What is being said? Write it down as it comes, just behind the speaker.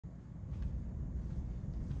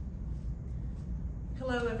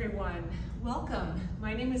Hello everyone, welcome.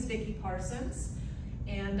 My name is Vicki Parsons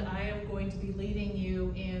and I am going to be leading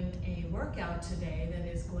you in a workout today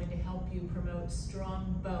that is going to help you promote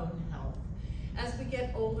strong bone health. As we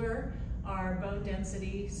get older, our bone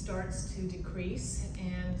density starts to decrease,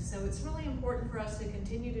 and so it's really important for us to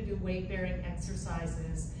continue to do weight-bearing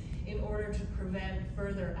exercises in order to prevent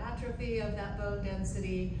further atrophy of that bone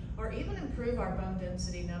density or even improve our bone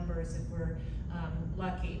density numbers if we're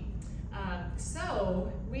lucky.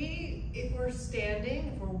 If we're standing,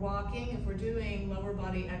 if we're walking, if we're doing lower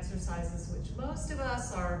body exercises, which most of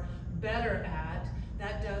us are better at,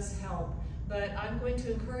 that does help. But I'm going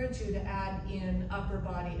to encourage you to add in upper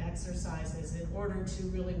body exercises in order to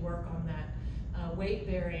really work on that weight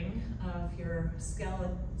bearing of your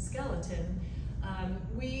skeleton.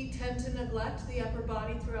 We tend to neglect the upper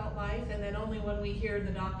body throughout life, and then only when we hear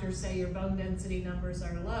the doctor say your bone density numbers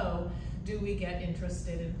are low do we get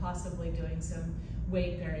interested in possibly doing some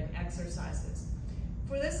weight-bearing exercises.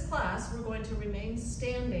 For this class, we're going to remain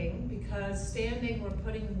standing, because standing we're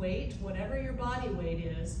putting weight, whatever your body weight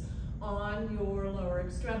is, on your lower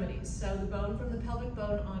extremities. So the bone from the pelvic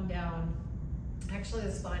bone on down, actually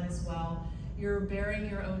the spine as well, you're bearing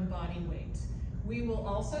your own body weight. We will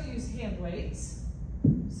also use hand weights.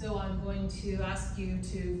 So I'm going to ask you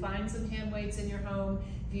to find some hand weights in your home.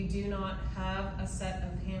 If you do not have a set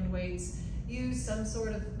of hand weights, use some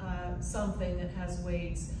sort of something that has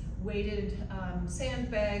weights. Weighted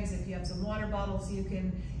sandbags, if you have some water bottles you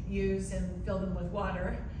can use and fill them with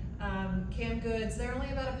water. Canned goods, they're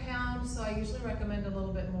only about a pound, so I usually recommend a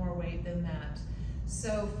little bit more weight than that.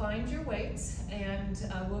 So find your weights and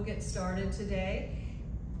we'll get started today.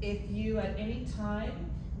 If you at any time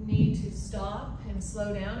need to stop and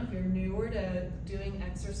slow down, if you're newer to doing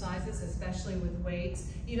exercises, especially with weights,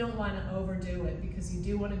 you don't want to overdo it because you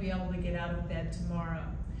do want to be able to get out of bed tomorrow.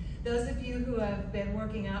 Those of you who have been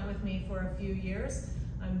working out with me for a few years,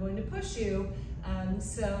 I'm going to push you,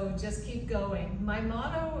 so just keep going. My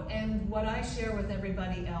motto and what I share with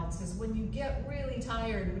everybody else is when you get really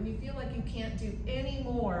tired, when you feel like you can't do any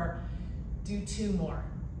more, do 2 more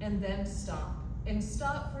and then stop. And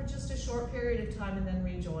stop for just a short period of time and then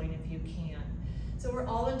rejoin if you can. So we're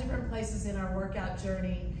all in different places in our workout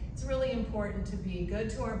journey. It's really important to be good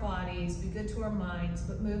to our bodies, be good to our minds,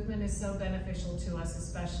 but movement is so beneficial to us,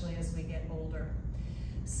 especially as we get older.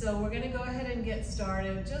 So we're gonna go ahead and get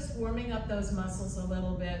started, just warming up those muscles a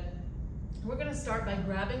little bit. We're gonna start by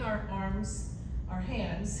grabbing our arms, our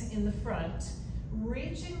hands in the front,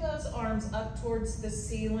 reaching those arms up towards the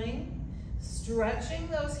ceiling, stretching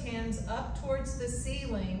those hands up towards the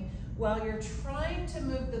ceiling while you're trying to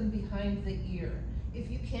move them behind the ear. If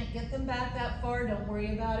you can't get them back that far, don't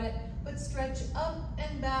worry about it, but stretch up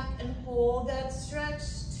and back and hold that stretch.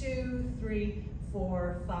 2, 3,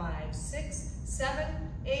 4, 5, 6, 7,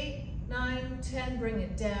 8, 9, 10. Bring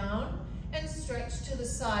it down and stretch to the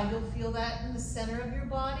side. You'll feel that in the center of your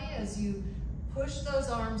body as you push those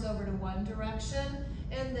arms over to one direction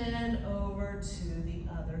and then over to the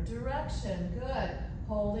other direction. Good.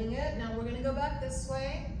 Holding it. Now we're going to go back this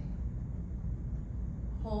way.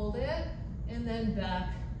 Hold it and then back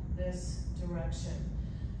this direction.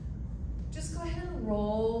 Just go ahead and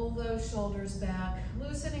roll those shoulders back,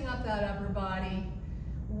 loosening up that upper body.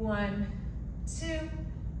 1, 2,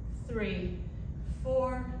 3,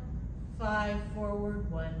 4, 5,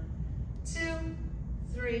 forward. 1, 2,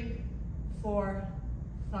 3, 4,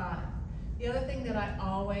 5. The other thing that I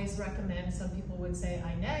always recommend, some people would say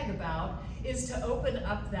I nag about, is to open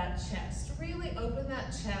up that chest. Really open that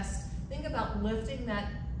chest. Think about lifting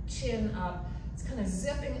that chin up. It's kind of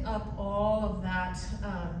zipping up all of that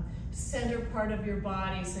center part of your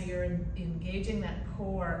body, so you're engaging that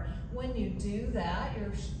core. When you do that,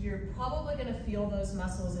 you're probably going to feel those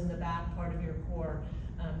muscles in the back part of your core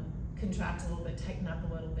contract a little bit, tighten up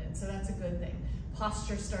a little bit. So that's a good thing.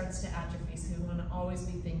 Posture starts to atrophy, so you want to always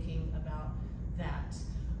be thinking about that.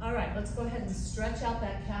 All right, let's go ahead and stretch out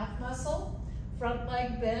that calf muscle. Front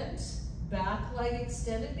leg bent, back leg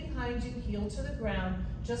extended behind you, heel to the ground.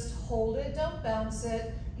 Just hold it, don't bounce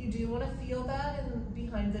it. You do want to feel that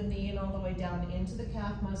behind the knee and all the way down into the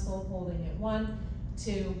calf muscle, holding it. 1,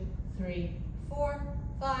 2, 3, 4,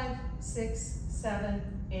 5, 6, 7,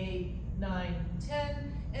 8, 9,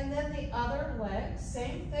 10. And then the other leg,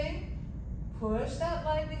 same thing. Push that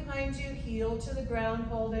leg behind you, heel to the ground,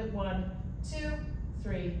 hold it. 1, 2,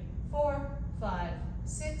 3, 4, 5,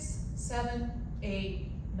 6, 7,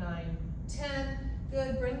 8, 9, 10.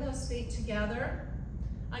 Good, bring those feet together.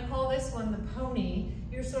 I call this one the pony.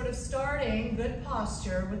 You're sort of starting, good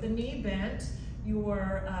posture, with the knee bent,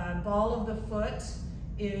 your ball of the foot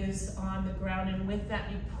is on the ground, and with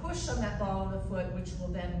that you push on that ball of the foot, which will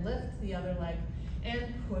then lift the other leg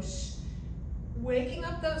and push. Waking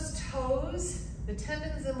up those toes, the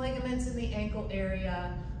tendons and ligaments in the ankle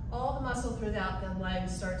area, all the muscle throughout the leg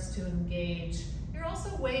starts to engage. You're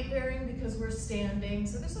also weight bearing because we're standing,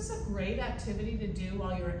 so this is a great activity to do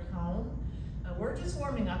while you're at home. We're just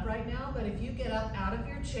warming up right now, but if you get up out of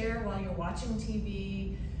your chair while you're watching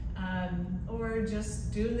TV, or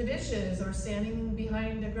just doing the dishes, or standing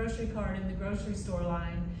behind a grocery cart in the grocery store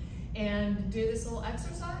line, and do this little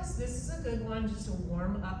exercise, this is a good one just to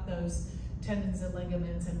warm up those tendons and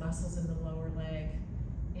ligaments and muscles in the lower leg.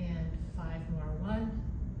 And 5 more. 1,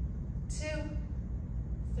 2,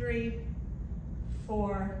 3,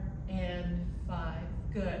 4, and 5.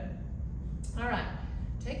 Good. All right,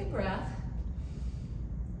 take a breath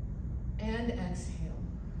and exhale.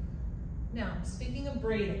 Now, speaking of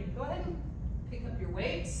breathing, go ahead and pick up your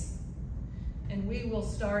weights, and we will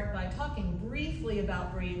start by talking briefly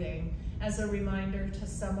about breathing as a reminder to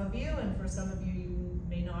some of you, and for some of you, you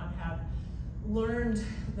may not have learned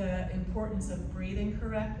the importance of breathing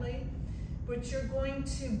correctly, but you're going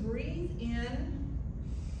to breathe in,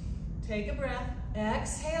 take a breath,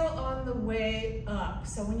 exhale on the way up.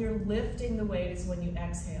 So when you're lifting the weight is when you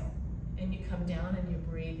exhale, and you come down and you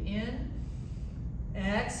breathe in,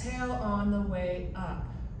 exhale on the way up,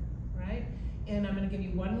 right? And I'm going to give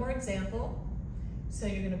you one more example. So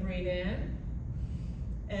you're going to breathe in,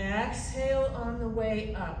 exhale on the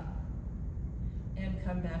way up, and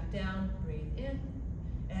come back down, breathe in,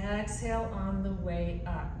 exhale on the way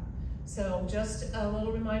up. So just a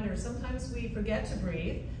little reminder, sometimes we forget to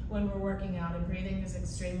breathe when we're working out, and breathing is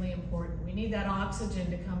extremely important. We need that oxygen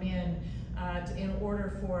to come in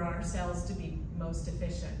order for our cells to be most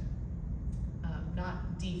efficient.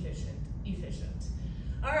 Not deficient, efficient.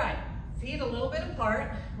 All right, feet a little bit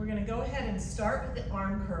apart. We're gonna go ahead and start with the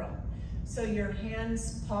arm curl. So your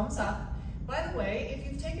hands, palms up. By the way,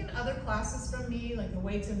 if you've taken other classes from me, like the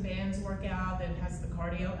weights and bands workout that has the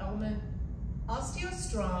cardio element,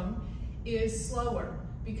 Osteo-strong is slower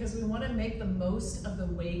because we wanna make the most of the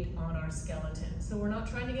weight on our skeleton. So we're not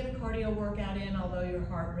trying to get a cardio workout in, although your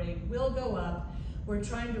heart rate will go up. We're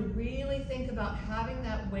trying to really think about having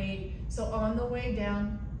that weight. So on the way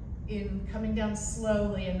down, in coming down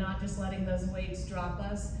slowly and not just letting those weights drop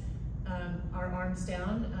us, our arms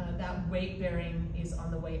down, that weight bearing is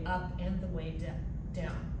on the way up and the way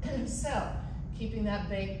down. So keeping that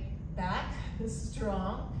back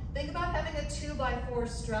strong. Think about having a 2x4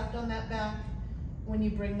 strapped on that back when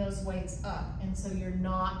you bring those weights up. And so you're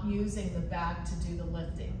not using the back to do the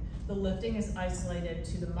lifting. The lifting is isolated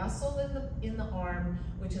to the muscle in the arm,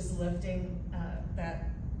 which is lifting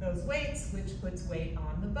those weights, which puts weight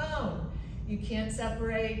on the bone. You can't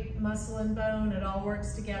separate muscle and bone. It all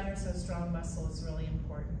works together, so strong muscle is really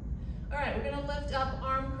important. All right, we're gonna lift up,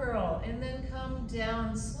 arm curl, and then come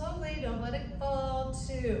down slowly. Don't let it fall.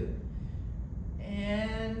 2,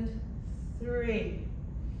 and 3,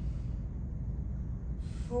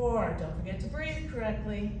 4. Don't forget to breathe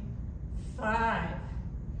correctly. 5,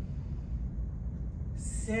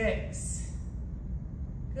 6,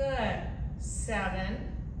 good, 7,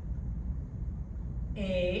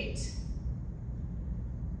 8,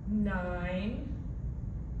 9,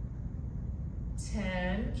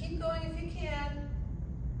 10, keep going if you can,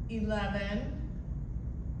 11,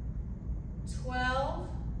 12,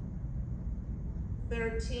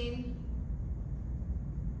 13,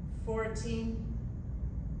 14,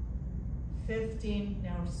 15,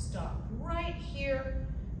 now stop right here.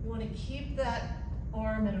 You want to keep that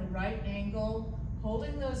arm at a right angle,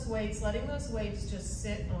 holding those weights, letting those weights just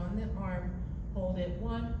sit on the arm. Hold it.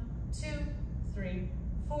 1, 2, 3,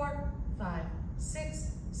 4, 5,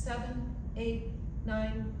 6, 7, 8,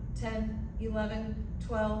 9, 10, 11,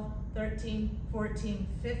 12, 13, 14,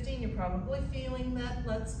 15. You're probably feeling that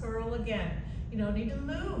let's curl again. You don't need to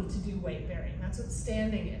move to do weight bearing. That's what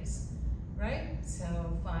standing is, right?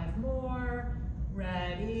 So 5 more.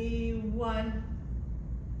 Ready? 1,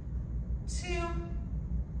 2,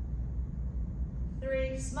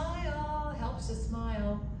 3, smile, helps to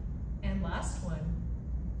smile. And last one,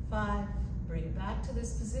 5, bring it back to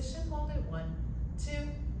this position, hold it. 1, 2,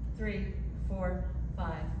 3, 4,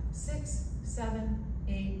 5, 6, 7,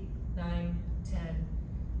 8, 9, 10.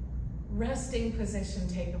 Resting position,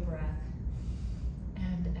 take a breath.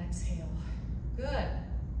 And exhale. Good.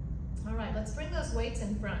 All right, let's bring those weights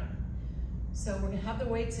in front. So we're gonna have the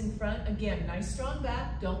weights in front. Again, nice strong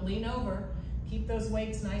back, don't lean over. Keep those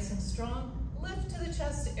weights nice and strong. Lift to the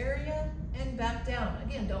chest area and back down.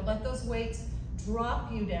 Again, don't let those weights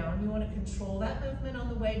drop you down. You wanna control that movement on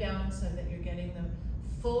the way down so that you're getting the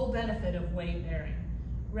full benefit of weight bearing.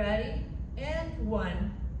 Ready? And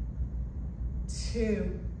 1,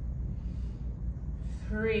 2,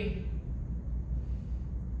 3,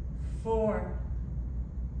 4,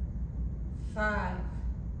 5,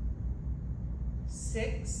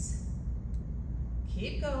 6,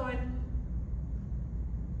 keep going,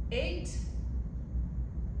 8,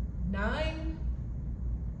 9,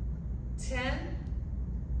 10,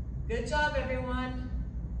 good job everyone,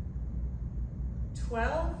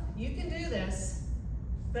 12, you can do this,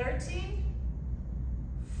 13,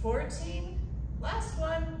 14, last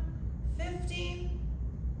one, 15,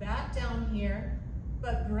 back down here,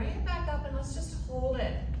 but bring it back up and let's just hold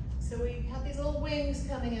it. So we have these little wings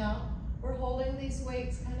coming out. We're holding these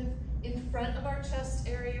weights kind of in front of our chest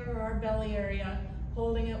area or our belly area,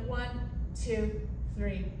 holding it 1, 2,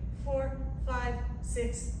 3, 4, 5,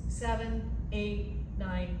 6, 7, 8,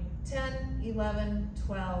 9, 10, 11,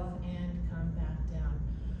 12, and come back down.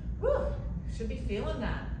 Whew, should be feeling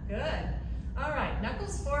that, good. All right,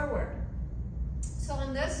 knuckles forward. So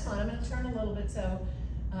on this one, I'm gonna turn a little bit so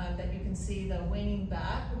that you can see the winging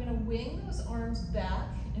back. We're gonna wing those arms back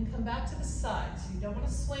and come back to the side. So you don't wanna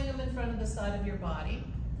swing them in front of the side of your body.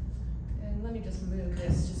 And let me just move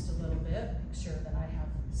this just a little bit, make sure that I have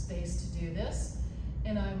space to do this.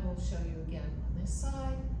 And I will show you again on this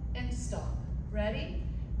side and stop. Ready?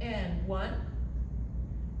 And 1,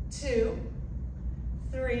 2,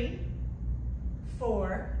 3,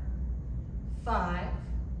 4, 5,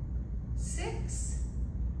 6,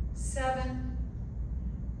 7,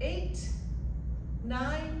 8,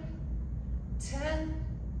 9, 10,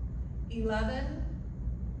 11,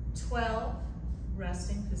 12,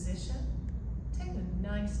 resting position. Take a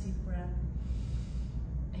nice deep breath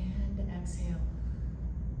and exhale.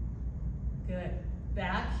 Good.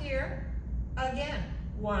 Back here again.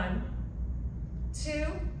 1, 2,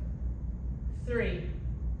 3,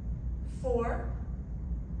 4,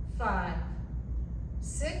 5,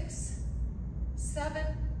 6, 7,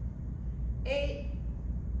 8,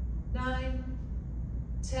 9,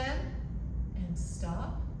 10, and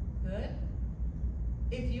stop. Good.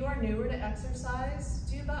 If you are newer to exercise,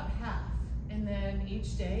 do about half. And then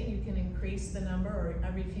each day you can increase the number, or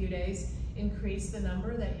every few days, increase the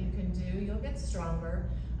number that you can do. You'll get stronger,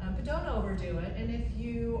 but don't overdo it. And if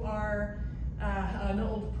you are an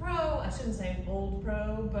old pro, I shouldn't say old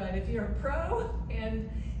pro, but if you're a pro and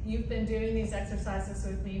you've been doing these exercises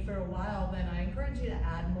with me for a while, then I encourage you to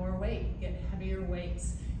add more weight, get heavier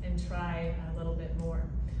weights, and try a little bit more.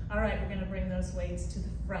 All right, we're gonna bring those weights to the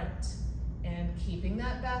front and keeping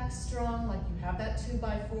that back strong, like you have that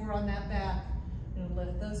 2x4 on that back. You're gonna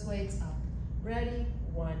lift those weights up. Ready?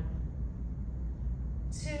 1,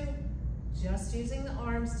 2, just using the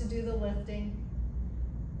arms to do the lifting.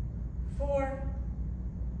 4,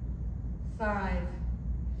 5,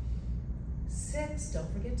 6,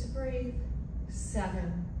 don't forget to breathe.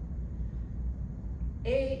 7,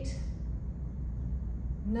 8,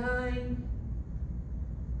 9,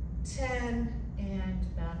 10,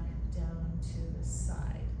 and back down to the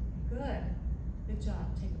side. Good. Good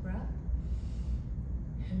job. Take a breath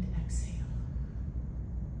and exhale.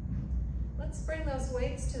 Let's bring those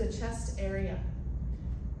weights to the chest area.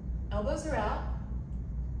 Elbows are out.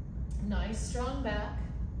 Nice strong back.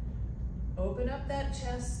 Open up that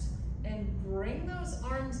chest and bring those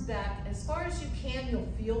arms back as far as you can. You'll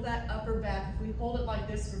feel that upper back. If we hold it like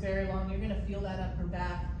this for very long, you're gonna feel that upper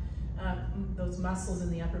back. Those muscles in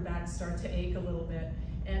the upper back start to ache a little bit,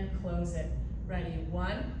 and close it. Ready?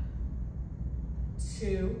 1,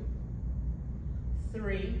 2,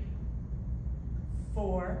 3,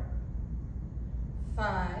 4,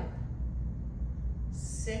 5,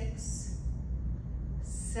 6,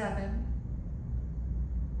 7,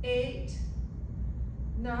 8,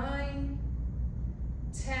 9,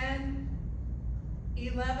 10,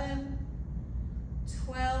 11,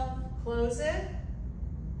 12, close it.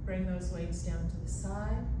 Bring those weights down to the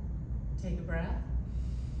side. Take a breath.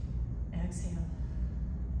 Exhale.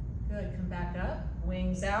 Good, come back up,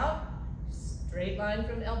 wings out. Straight line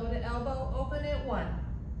from elbow to elbow, open it. 1,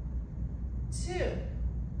 2,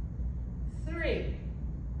 3,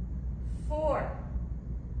 4,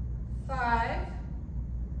 5,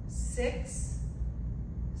 6,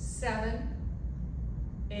 7,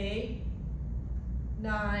 8,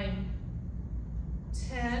 9,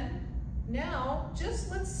 10. Now, just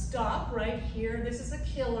let's stop right here. This is a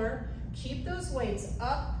killer. Keep those weights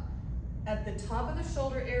up at the top of the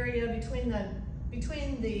shoulder area between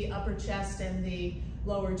the upper chest and the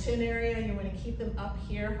lower chin area. You want to keep them up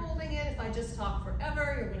here, holding it. If I just talk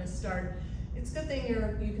forever, you're going to start. It's a good thing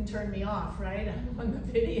you can turn me off, right? I'm on the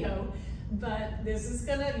video, but this is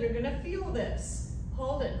you're gonna feel this.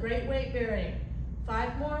 Hold it, great weight bearing.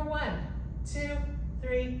 5 more. 1, 2,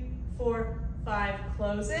 3, 4, 5.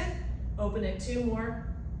 Close it. Open it. 2 more.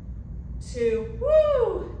 2.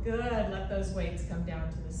 Woo! Good. Let those weights come down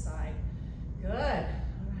to the side. Good.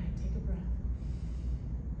 All right, take a breath.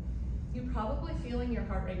 You're probably feeling your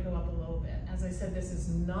heart rate go up a little bit. As I said, this is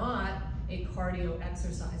not a cardio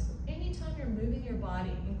exercise, but anytime you're moving your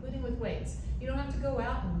body, including with weights, you don't have to go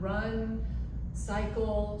out and run,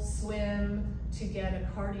 cycle, swim to get a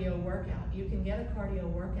cardio workout. You can get a cardio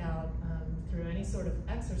workout through any sort of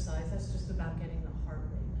exercise. That's just about getting the heart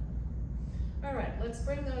rate up. All right, let's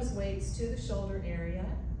bring those weights to the shoulder area,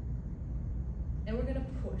 and we're gonna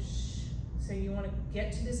push. So you wanna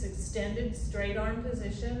get to this extended straight arm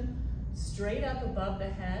position, straight up above the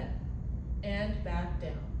head, and back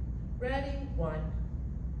down. Ready? 1,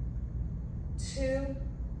 2,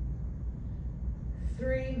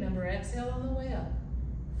 3. Remember, exhale on the way up.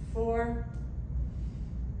 4,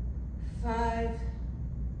 5,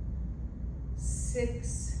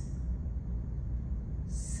 6,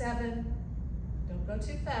 7. Don't go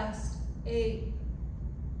too fast. 8,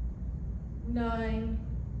 9,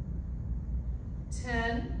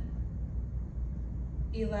 10,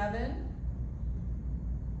 11,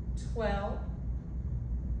 12,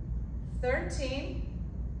 13,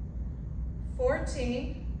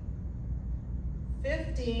 14,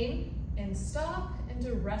 15, and stop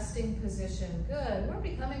into resting position. Good. We're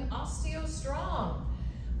becoming osteo-strong.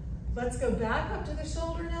 Let's go back up to the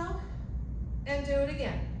shoulder now and do it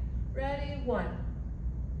again. Ready? 1,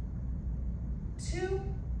 2,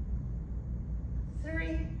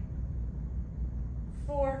 3,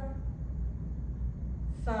 4,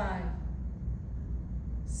 5,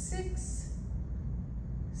 6,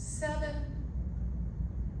 7,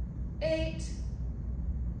 8,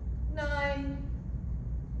 9,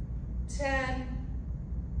 10,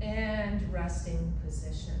 and resting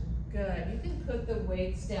position. Good. You can put the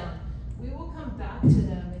weights down. We will come back to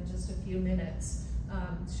them in just a few minutes.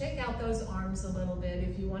 Shake out those arms a little bit.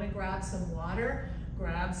 If you want to grab some water,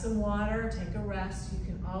 take a rest. You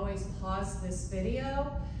can always pause this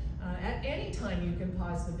video. At any time you can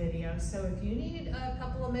pause the video. So if you need a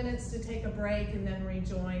couple of minutes to take a break and then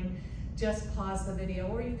rejoin, just pause the video,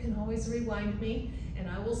 or you can always rewind me and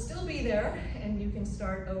I will still be there and you can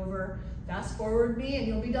start over, fast forward me and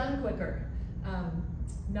you'll be done quicker.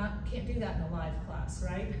 Can't do that in a live class,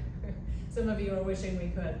 right? Some of you are wishing we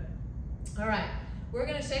could. All right, we're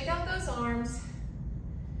gonna shake out those arms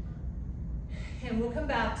and we'll come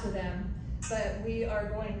back to them, but we are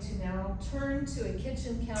going to now turn to a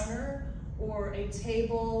kitchen counter or a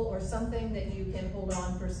table or something that you can hold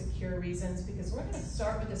on for secure reasons, because we're gonna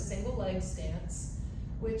start with a single leg stance,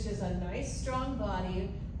 which is a nice strong body,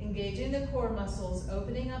 engaging the core muscles,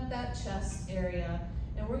 opening up that chest area,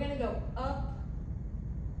 and we're gonna go up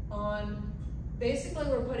on, basically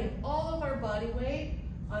we're putting all of our body weight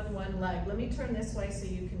on one leg. Let me turn this way so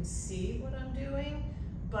you can see what I'm doing,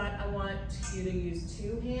 but I want you to use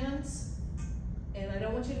 2 hands, and I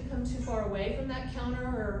don't want you to come too far away from that counter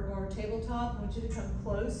or tabletop. I want you to come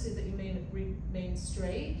close so that you remain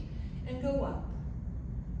straight, and go up.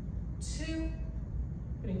 2,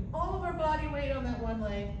 putting all of our body weight on that one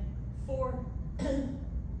leg. 4,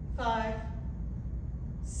 5,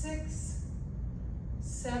 6,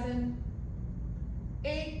 7,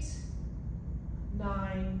 8,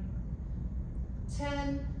 9,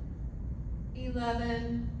 10,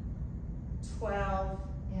 11, 12,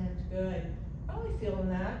 and good. Probably feeling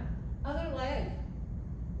that. Other leg.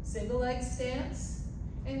 Single leg stance,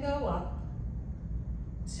 and go up.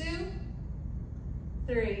 2,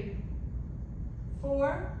 3,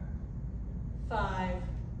 4, 5,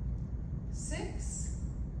 6,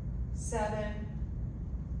 7,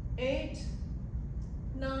 8,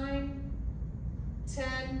 9,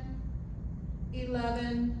 10,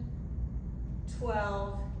 11,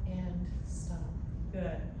 12, and stop.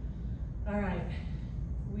 Good. All right.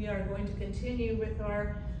 We are going to continue with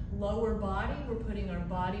our lower body. We're putting our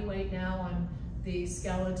body weight now on the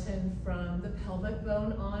skeleton from the pelvic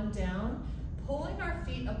bone on down, pulling our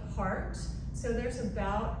feet apart. So there's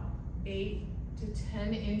about 8 to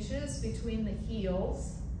 10 inches between the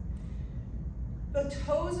heels. The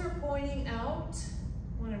toes are pointing out.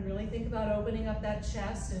 I want to really think about opening up that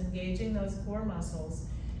chest and engaging those core muscles,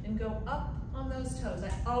 and go up on those toes.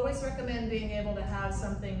 I always recommend being able to have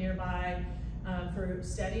something nearby for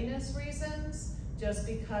steadiness reasons, just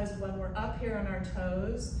because when we're up here on our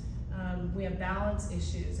toes, we have balance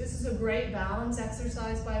issues. This is a great balance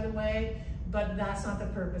exercise, by the way, but that's not the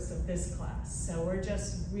purpose of this class. So we're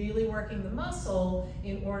just really working the muscle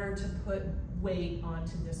in order to put weight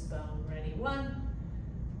onto this bone. Ready? 1,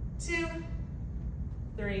 2,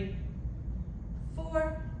 3,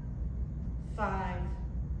 4, 5,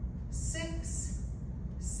 6,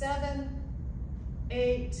 7,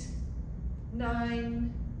 8,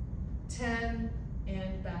 9, 10,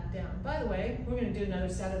 and back down. By the way, we're going to do another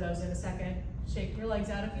set of those in a second. Shake your legs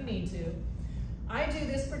out if you need to. I do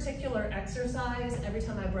this particular exercise every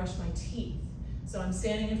time I brush my teeth. So I'm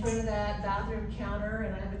standing in front of that bathroom counter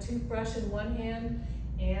and I have a toothbrush in one hand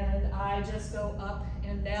and I just go up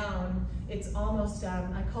and down. It's almost,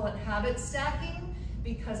 I call it habit stacking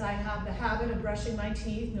because I have the habit of brushing my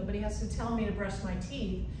teeth. Nobody has to tell me to brush my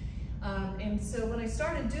teeth. And so when I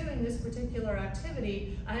started doing this particular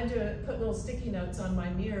activity, I had to put little sticky notes on my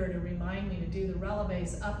mirror to remind me to do the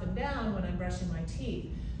releves up and down when I'm brushing my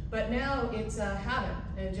teeth. But now it's a habit.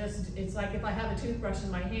 It's like if I have a toothbrush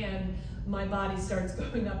in my hand, my body starts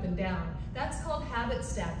going up and down. That's called habit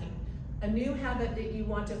stacking. A new habit that you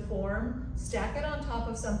want to form, stack it on top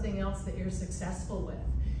of something else that you're successful with.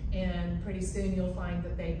 And pretty soon you'll find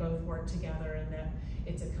that they both work together and that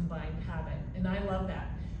it's a combined habit. And I love that.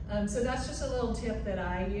 So that's just a little tip that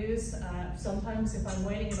I use. Sometimes if I'm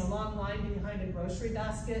waiting in a long line behind a grocery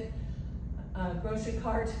basket, grocery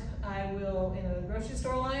cart, I will, in a grocery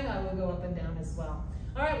store line, I will go up and down as well.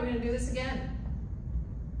 All right, we're gonna do this again.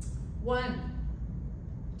 1,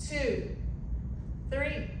 2,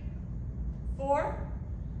 3, 4,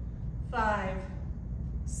 5,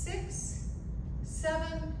 6,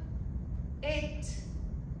 7, 8,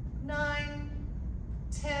 9,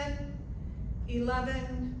 10,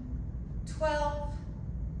 11, 12,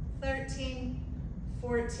 13,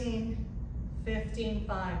 14, 15,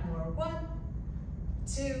 5 more. 1,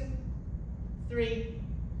 2, 3,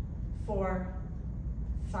 4,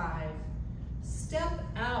 5. Step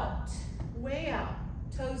out, way out,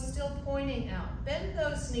 toes still pointing out. Bend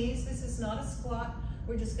those knees. This is not a squat.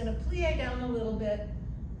 We're just going to plie down a little bit,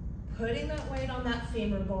 putting that weight on that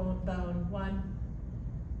femur bone. 1,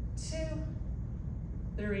 2,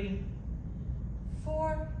 3,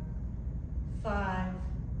 4, 5,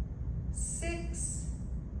 6,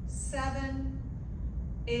 7,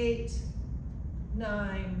 8,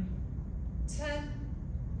 9, 10,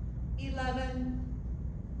 11,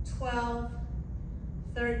 12,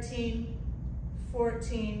 13,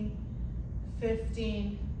 14,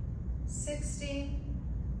 15, 16,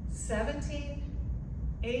 17,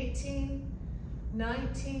 18,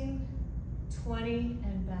 19, 20,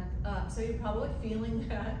 and back up. So you're probably feeling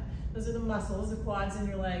that. Those are the muscles, the quads in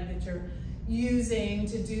your leg that you're using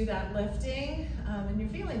to do that lifting, and you're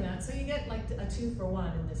feeling that. So you get like a 2 for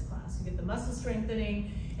 1 in this class. You get the muscle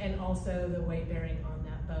strengthening and also the weight bearing on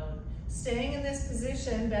that bone. Staying in this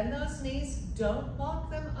position, bend those knees, don't lock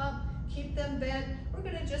them up, keep them bent. We're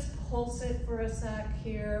gonna just pulse it for a sec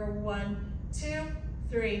here. 1, 2,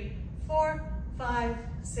 3, 4, 5,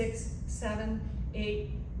 6, 7, 8,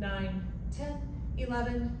 9, 10,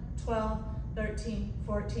 11, 12, 13,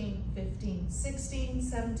 14, 15, 16,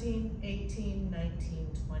 17, 18, 19,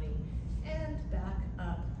 20, and back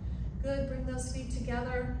up. Good, bring those feet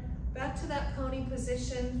together. Back to that pony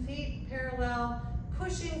position, feet parallel,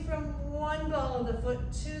 pushing from one ball of the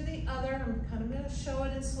foot to the other. I'm kind of gonna show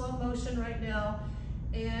it in slow motion right now.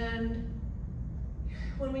 And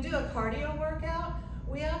when we do a cardio workout,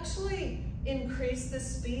 we actually increase the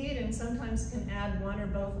speed and sometimes can add one or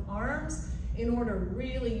both arms in order to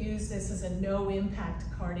really use this as a no impact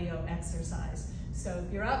cardio exercise. So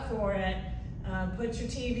if you're up for it, put your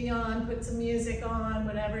TV on, put some music on,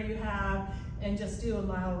 whatever you have, and just do a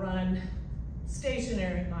mile run,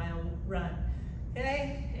 stationary mile run.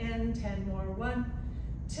 Okay, and 10 more. 1,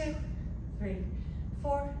 2, 3,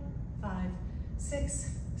 4, 5,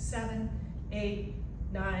 6, 7, 8,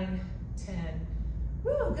 9, 10.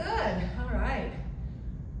 Woo, good, all right.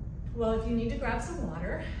 Well, if you need to grab some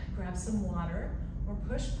water, or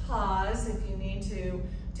push pause if you need to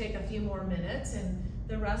take a few more minutes, and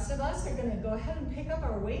the rest of us are gonna go ahead and pick up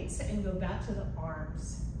our weights and go back to the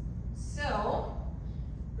arms. So,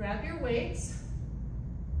 grab your weights.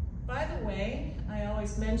 By the way, I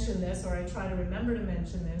always mention this, or I try to remember to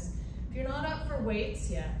mention this, if you're not up for weights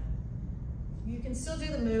yet, you can still do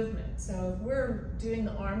the movement. So if we're doing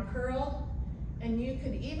the arm curl, and you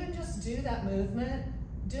could even just do that movement,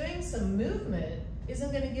 doing some movement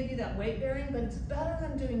isn't gonna give you that weight bearing, but it's better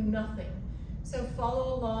than doing nothing. So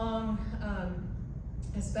follow along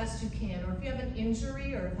as best you can. Or if you have an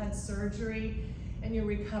injury or have had surgery and you're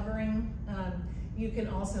recovering, you can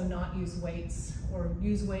also not use weights or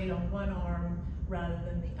use weight on one arm rather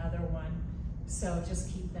than the other one. So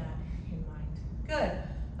just keep that in mind. Good.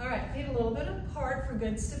 All right, feet a little bit apart for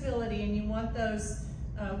good stability, and you want those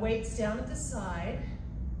weights down at the side.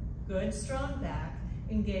 Good, strong back.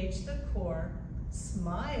 Engage the core.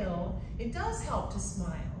 Smile. It does help to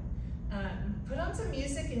smile. Put on some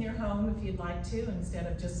music in your home if you'd like to, instead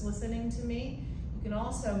of just listening to me. You can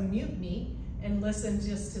also mute me and listen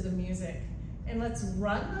just to the music. And let's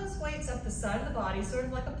run those weights up the side of the body, sort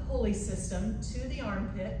of like a pulley system, to the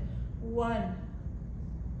armpit. 1,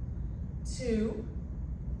 2,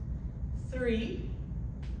 3,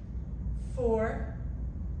 4,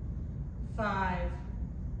 5,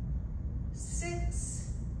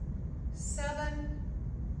 6, 7,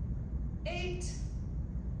 8,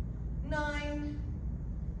 9,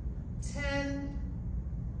 10,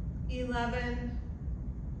 11,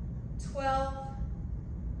 12,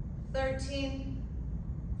 13,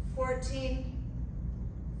 14,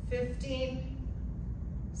 15,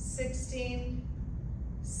 16,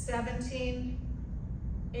 17,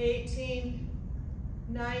 18,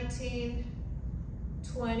 19,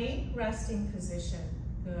 20, resting position.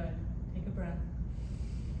 Good. Take a breath.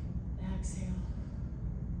 Exhale.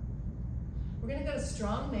 We're going to go to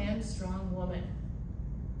strong man, strong woman.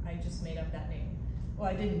 I just made up that name. Well,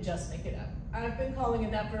 I didn't just make it up. I've been calling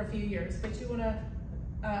it that for a few years, but you want to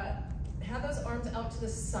have those arms out to the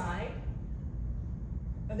side.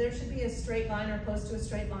 There should be a straight line or close to a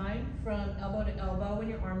straight line from elbow to elbow when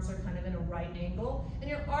your arms are kind of in a right angle. And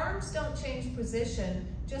your arms don't change position,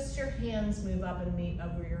 just your hands move up and meet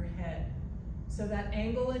over your head. So that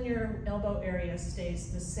angle in your elbow area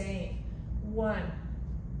stays the same. 1,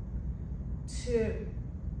 2,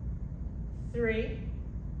 3,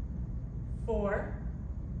 4,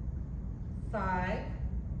 5,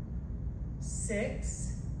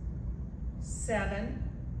 6, 7,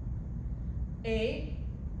 8,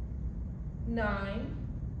 9,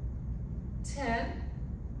 10,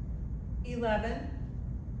 11,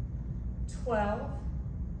 12,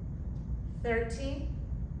 13,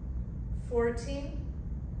 14,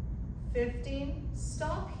 15.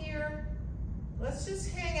 Stop here. Let's just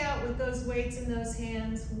hang out with those weights in those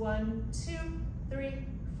hands. 1, 2, 3,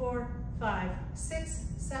 4, 5, 6,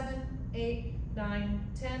 7, 8, 9,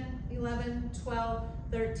 10, 11, 12,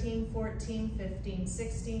 13, 14, 15,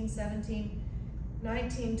 16, 17,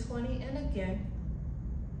 19, 20, and again.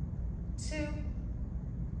 2,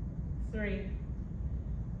 3,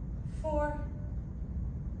 4,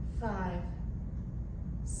 5,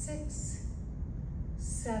 6,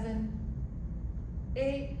 7,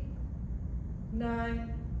 8,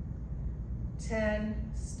 9,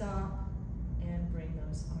 10. Stop and bring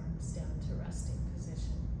those arms down to resting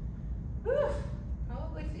position. Whew,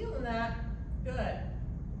 probably feeling that. Good.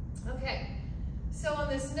 Okay, so on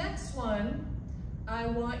this next one, I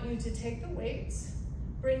want you to take the weights,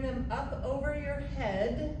 bring them up over your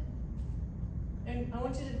head, and I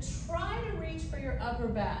want you to try to reach for your upper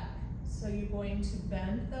back. So you're going to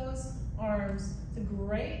bend those arms. It's a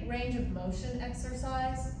great range of motion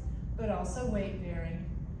exercise, but also weight bearing.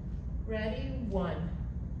 Ready? 1,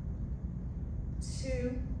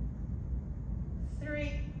 2,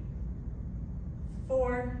 3,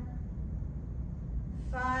 4,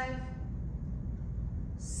 5,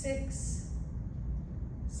 6,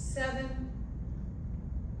 7,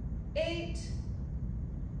 8,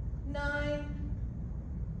 9,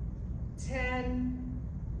 10,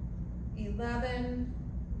 11,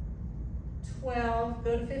 12,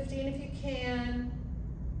 go to 15 if you can,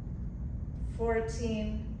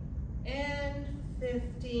 14, and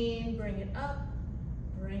 15, bring it up,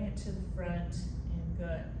 bring it to the front, and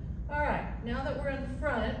good. All right, now that we're in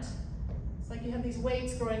front, it's like you have these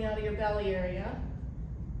weights growing out of your belly area.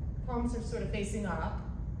 Palms are sort of facing up.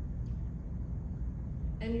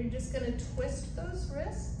 And you're just gonna twist those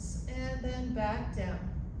wrists and then back down.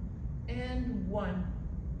 And 1,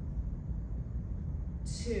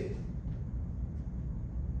 2,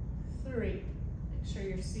 3. Make sure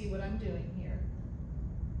you see what I'm doing here.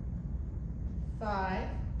 5,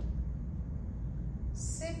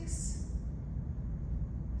 6,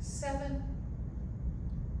 7,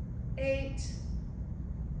 8,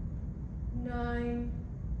 9,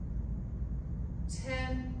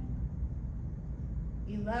 10,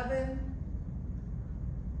 11,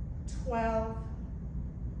 12,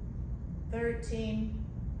 13,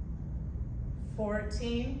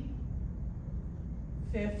 14,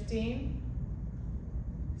 15,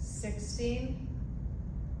 16,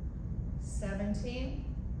 17,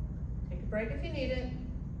 take a break if you need it,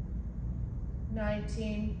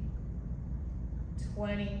 19,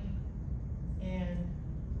 20, and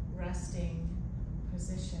resting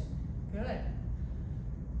position. Good.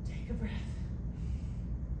 Take a breath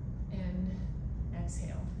and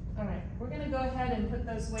exhale. All right, we're gonna go ahead and put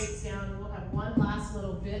those weights down. We'll have one last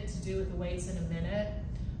little bit to do with the weights in a minute.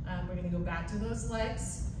 We're gonna go back to those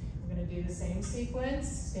legs. We're gonna do the same sequence,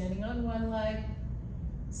 standing on one leg,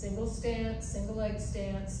 Single stance, single leg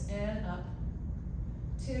stance, and up.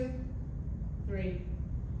 2, 3,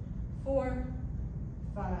 4,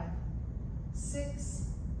 5, 6,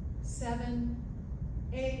 7,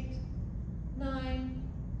 8, 9,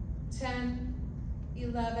 10,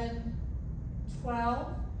 11, 12,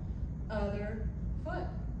 other foot.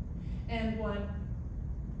 And 1,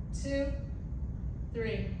 2,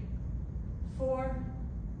 3, 4,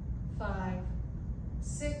 5,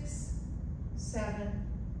 6, 7,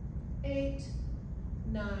 8,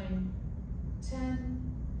 9,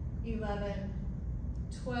 10, 11,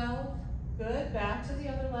 12. Good, back to the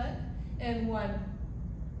other leg. And 1,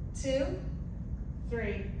 2,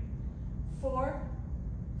 3, 4,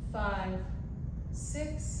 5,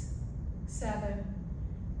 6, 7,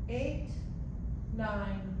 8,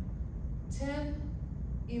 9, 10,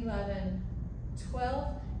 11, 12.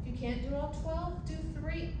 If you can't do all 12, do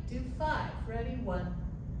 3, do 5. Ready? 1,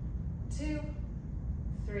 2,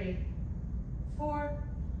 3, 4,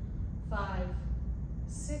 5,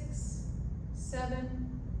 6,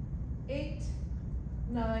 7, 8,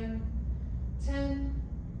 9, 10,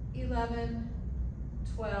 11,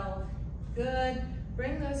 12. Good.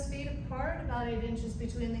 Bring those feet apart, about 8 inches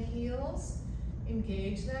between the heels.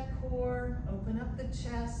 Engage that core, open up the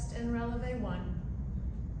chest, and releve. 1,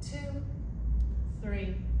 2,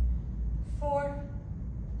 3, 4,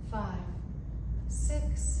 5,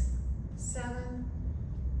 6, 7,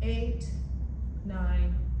 8,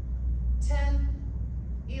 9, 10,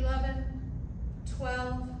 11,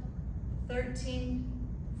 12, 13,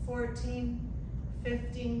 14,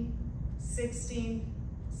 15, 16,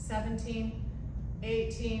 17,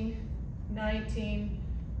 18, 19,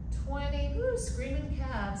 20. Ooh, screaming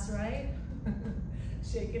calves, right?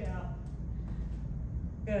 Shake it out.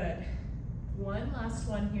 Good. One last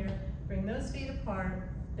one here. Bring those feet apart,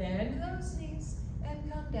 bend those knees,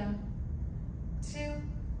 and come down. 2,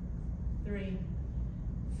 3,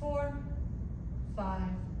 4, 5,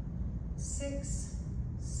 6,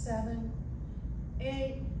 7,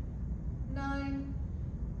 8, 9,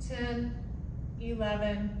 10,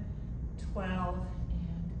 11, 12,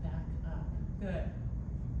 and back up. Good.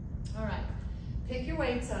 All right, pick your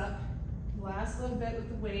weights up. Last little bit with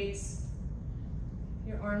the weights.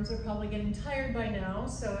 Your arms are probably getting tired by now,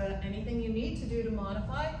 so anything you need to do to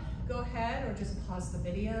modify, go ahead or just pause the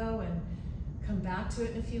video and come back to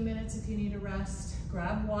it in a few minutes if you need a rest.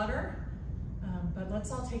 Grab water, but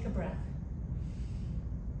let's all take a breath.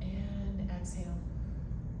 And exhale.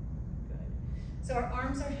 Good. So our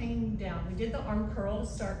arms are hanging down. We did the arm curl to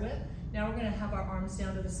start with. Now we're gonna have our arms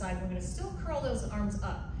down to the side. We're gonna still curl those arms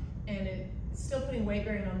up, and it's still putting weight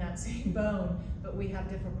bearing on that same bone, but we have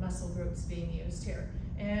different muscle groups being used here.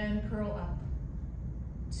 And curl up.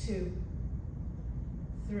 2,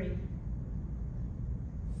 3,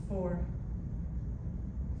 4,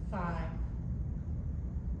 5,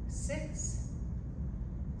 6,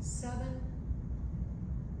 7,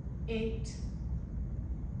 8,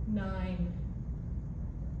 9,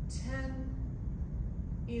 10,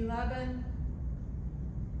 11,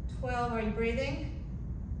 12. Are you breathing?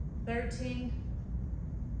 13,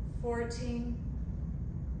 14,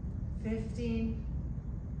 15,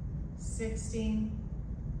 16,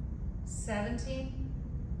 17,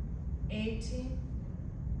 18,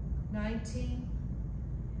 19,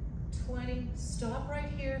 20. Stop right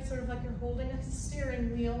here, sort of like you're holding a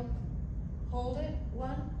steering wheel. Hold it.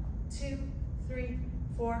 1, 2, 3,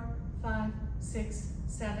 4, 5, 6,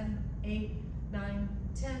 7, 8, 9,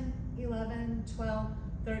 10, 11, 12,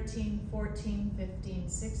 13, 14, 15,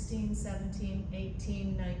 16, 17,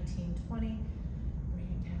 18, 19, 20. Bring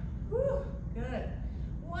it down. Whew, good.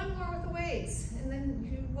 One more with the weights, and then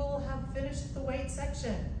you will have finished the weight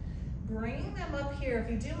section. Bring them up here.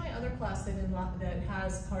 If you do my other class that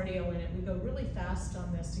has cardio in it, we go really fast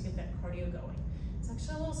on this to get that cardio going. It's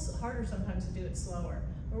actually a little harder sometimes to do it slower.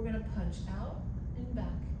 But we're gonna punch out and back,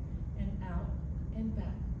 and out and back.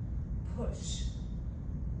 Push,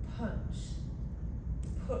 punch,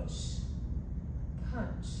 push,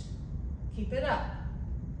 punch. Keep it up.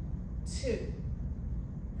 2,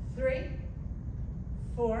 3,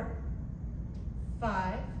 4,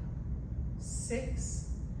 5, 6,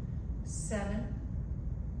 7,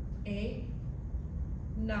 8,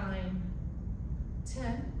 9,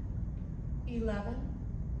 10, 11,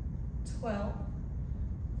 12,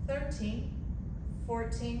 13,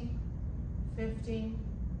 14, 15,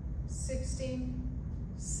 16,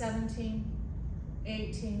 17,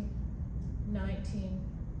 18, 19,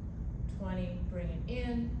 20. Bring it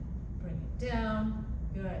in, bring it down.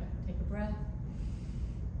 Good. Take a breath.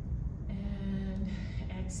 And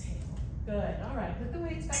exhale. Good. All right. Put the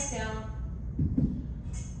weights back down.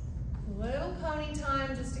 Little pony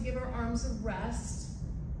time just to give our arms a rest.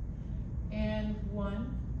 And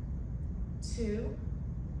 1, 2,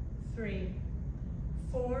 3,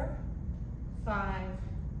 4, 5,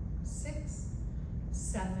 6,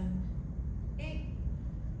 7, 8,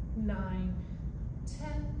 9,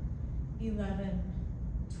 10, 11,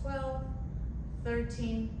 12,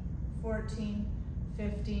 13, 14,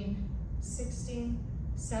 15, 16,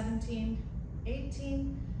 17,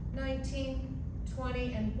 18, 19,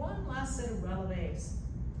 20, and one last set of relevés.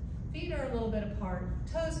 Feet are a little bit apart,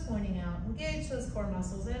 toes pointing out. Engage those core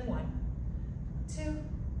muscles in 1, 2,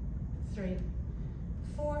 3,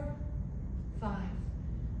 4, 5,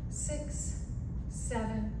 6,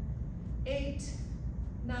 7, 8,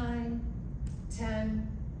 9,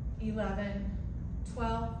 10, 11,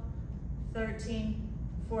 12, 13,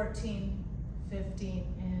 14, 15,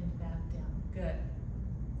 and back down. Good.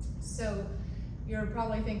 So you're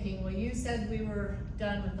probably thinking, well, you said we were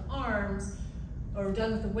done with the arms, or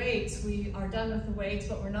done with the weights. We are done with the weights,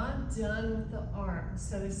 but we're not done with the arms.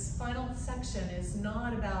 So this final section is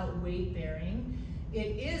not about weight bearing.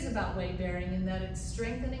 It is about weight bearing in that it's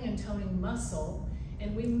strengthening and toning muscle,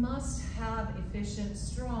 and we must have efficient,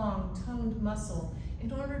 strong, toned muscle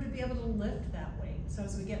in order to be able to lift that weight. So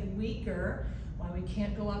as we get weaker, why we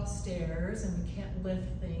can't go upstairs and we can't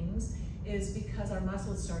lift things is because our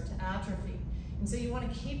muscles start to atrophy. And so you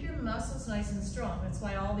want to keep your muscles nice and strong. That's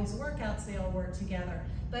why all these workouts, they all work together.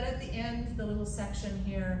 But at the end, the little section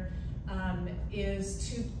here is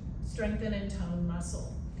to strengthen and tone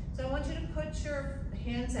muscle. So I want you to put your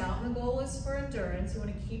hands out, and the goal is for endurance. You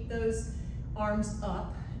want to keep those arms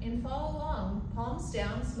up and follow along. Palms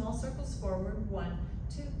down, small circles forward. 1,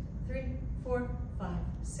 2, 3, 4, 5,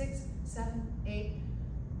 6, 7, 8,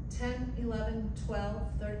 10, 11, 12,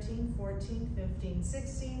 13, 14, 15,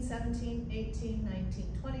 16, 17, 18,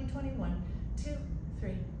 19, 20, 21, 2,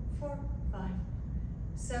 3, 4, 5,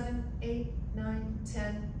 7, 8, 9,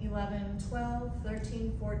 10, 11, 12,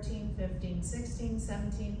 13, 14, 15, 16,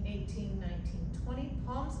 17, 18, 19, 20.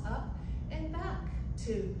 Palms up and back.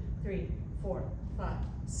 2, 3, 4, 5,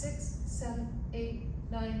 6, 7, 8,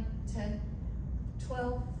 9, 10,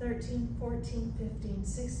 12, 13, 14, 15,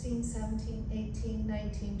 16, 17, 18,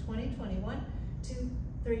 19, 20, 21, 2,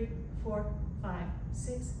 3, 4, 5,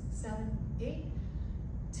 6, 7, 8,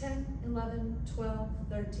 10, 11, 12,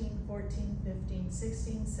 13, 14, 15,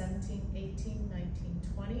 16, 17, 18, 19,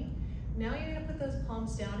 20. Now you're going to put those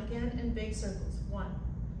palms down again in big circles. 1,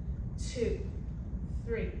 2,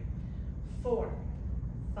 3, 4,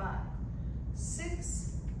 5, 6,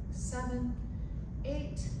 7,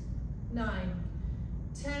 8, 9,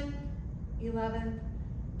 10, 11,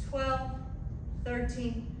 12,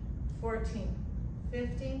 13, 14,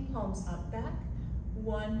 15, palms up, back.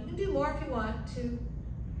 1, you can do more if you want. 2,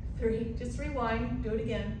 3, just rewind, do it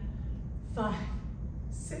again. 5,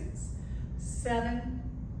 6, 7,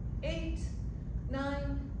 8,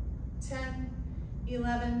 9, 10,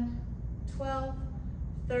 11, 12,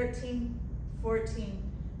 13, 14,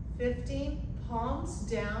 15, palms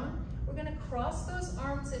down. We're going to cross those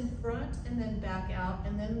arms in front and then back out,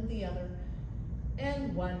 and then the other.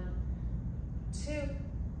 And 1, 2,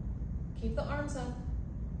 keep the arms up.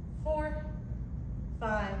 4,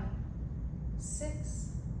 5, 6,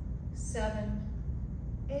 7,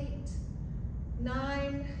 8,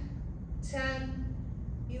 9, 10,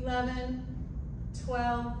 11,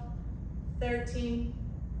 12, 13,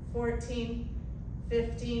 14,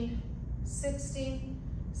 15, 16,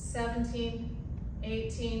 17,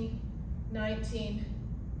 18, 19,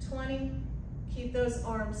 20. Keep those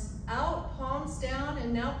arms out, palms down,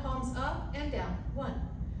 and now palms up and down. 1,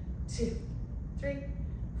 2, 3,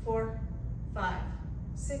 4, 5,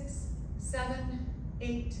 6, 7,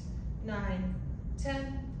 8, 9,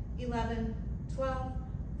 10, 11, 12,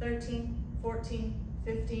 13, 14,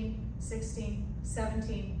 15, 16,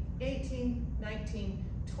 17, 18, 19,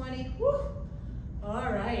 20. Woo!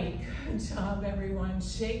 All right, good job, everyone.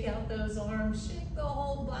 Shake out those arms, shake the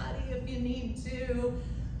whole body if you need to.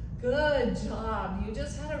 Good job. You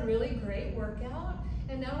just had a really great workout.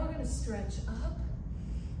 And now we're going to stretch up.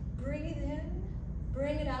 Breathe in,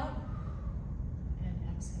 bring it out, and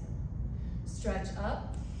exhale. Stretch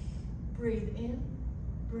up, breathe in,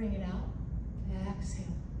 bring it out, exhale.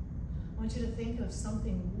 I want you to think of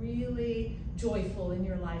something really joyful in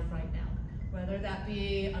your life right now. Whether that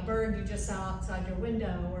be a bird you just saw outside your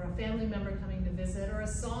window, or a family member coming to visit, or a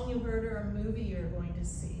song you heard, or a movie you're going to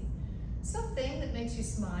see. Something that makes you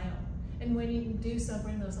smile. And when you do so,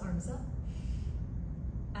 bring those arms up,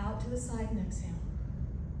 out to the side, and exhale.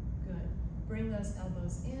 Good. Bring those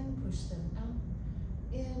elbows in, push them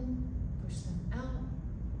out, in, push them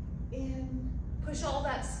out, in, Push all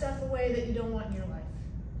that stuff away that you don't want in your life.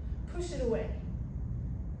 Push it away.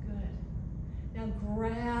 Good. Now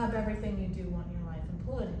grab everything you do want in your life and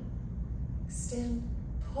pull it in. Extend,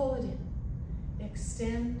 pull it in.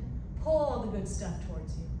 Extend, pull all the good stuff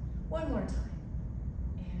towards you. One more time.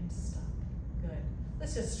 And stop. Good.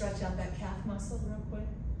 Let's just stretch out that calf muscle real quick.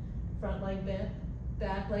 Front leg bent,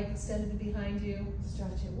 back leg extended behind you.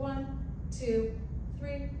 Stretch it. 1, 2,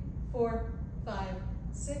 3, 4, 5,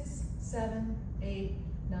 6, 7, 8,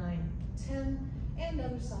 9, 10. And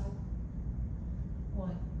other side.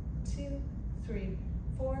 1, 2, 3,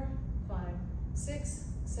 4, 5, 6,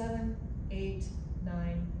 7, 8,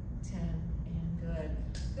 9, 10, and good.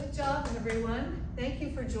 Good job, everyone. Thank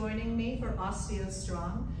you for joining me for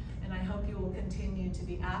Osteo-strong, and I hope you will continue to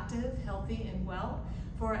be active, healthy, and well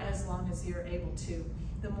for as long as you're able to.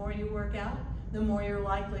 The more you work out, the more you're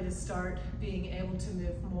likely to start being able to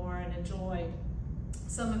move more and enjoy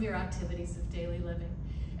some of your activities of daily living.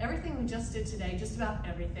 Everything we just did today, just about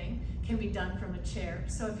everything, can be done from a chair.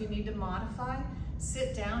 So if you need to modify,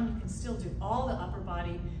 sit down. You can still do all the upper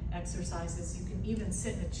body exercises. You can even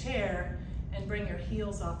sit in a chair and bring your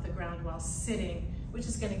heels off the ground while sitting, which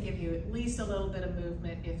is going to give you at least a little bit of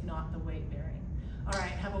movement, if not the weight bearing. All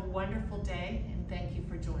right, have a wonderful day, and thank you for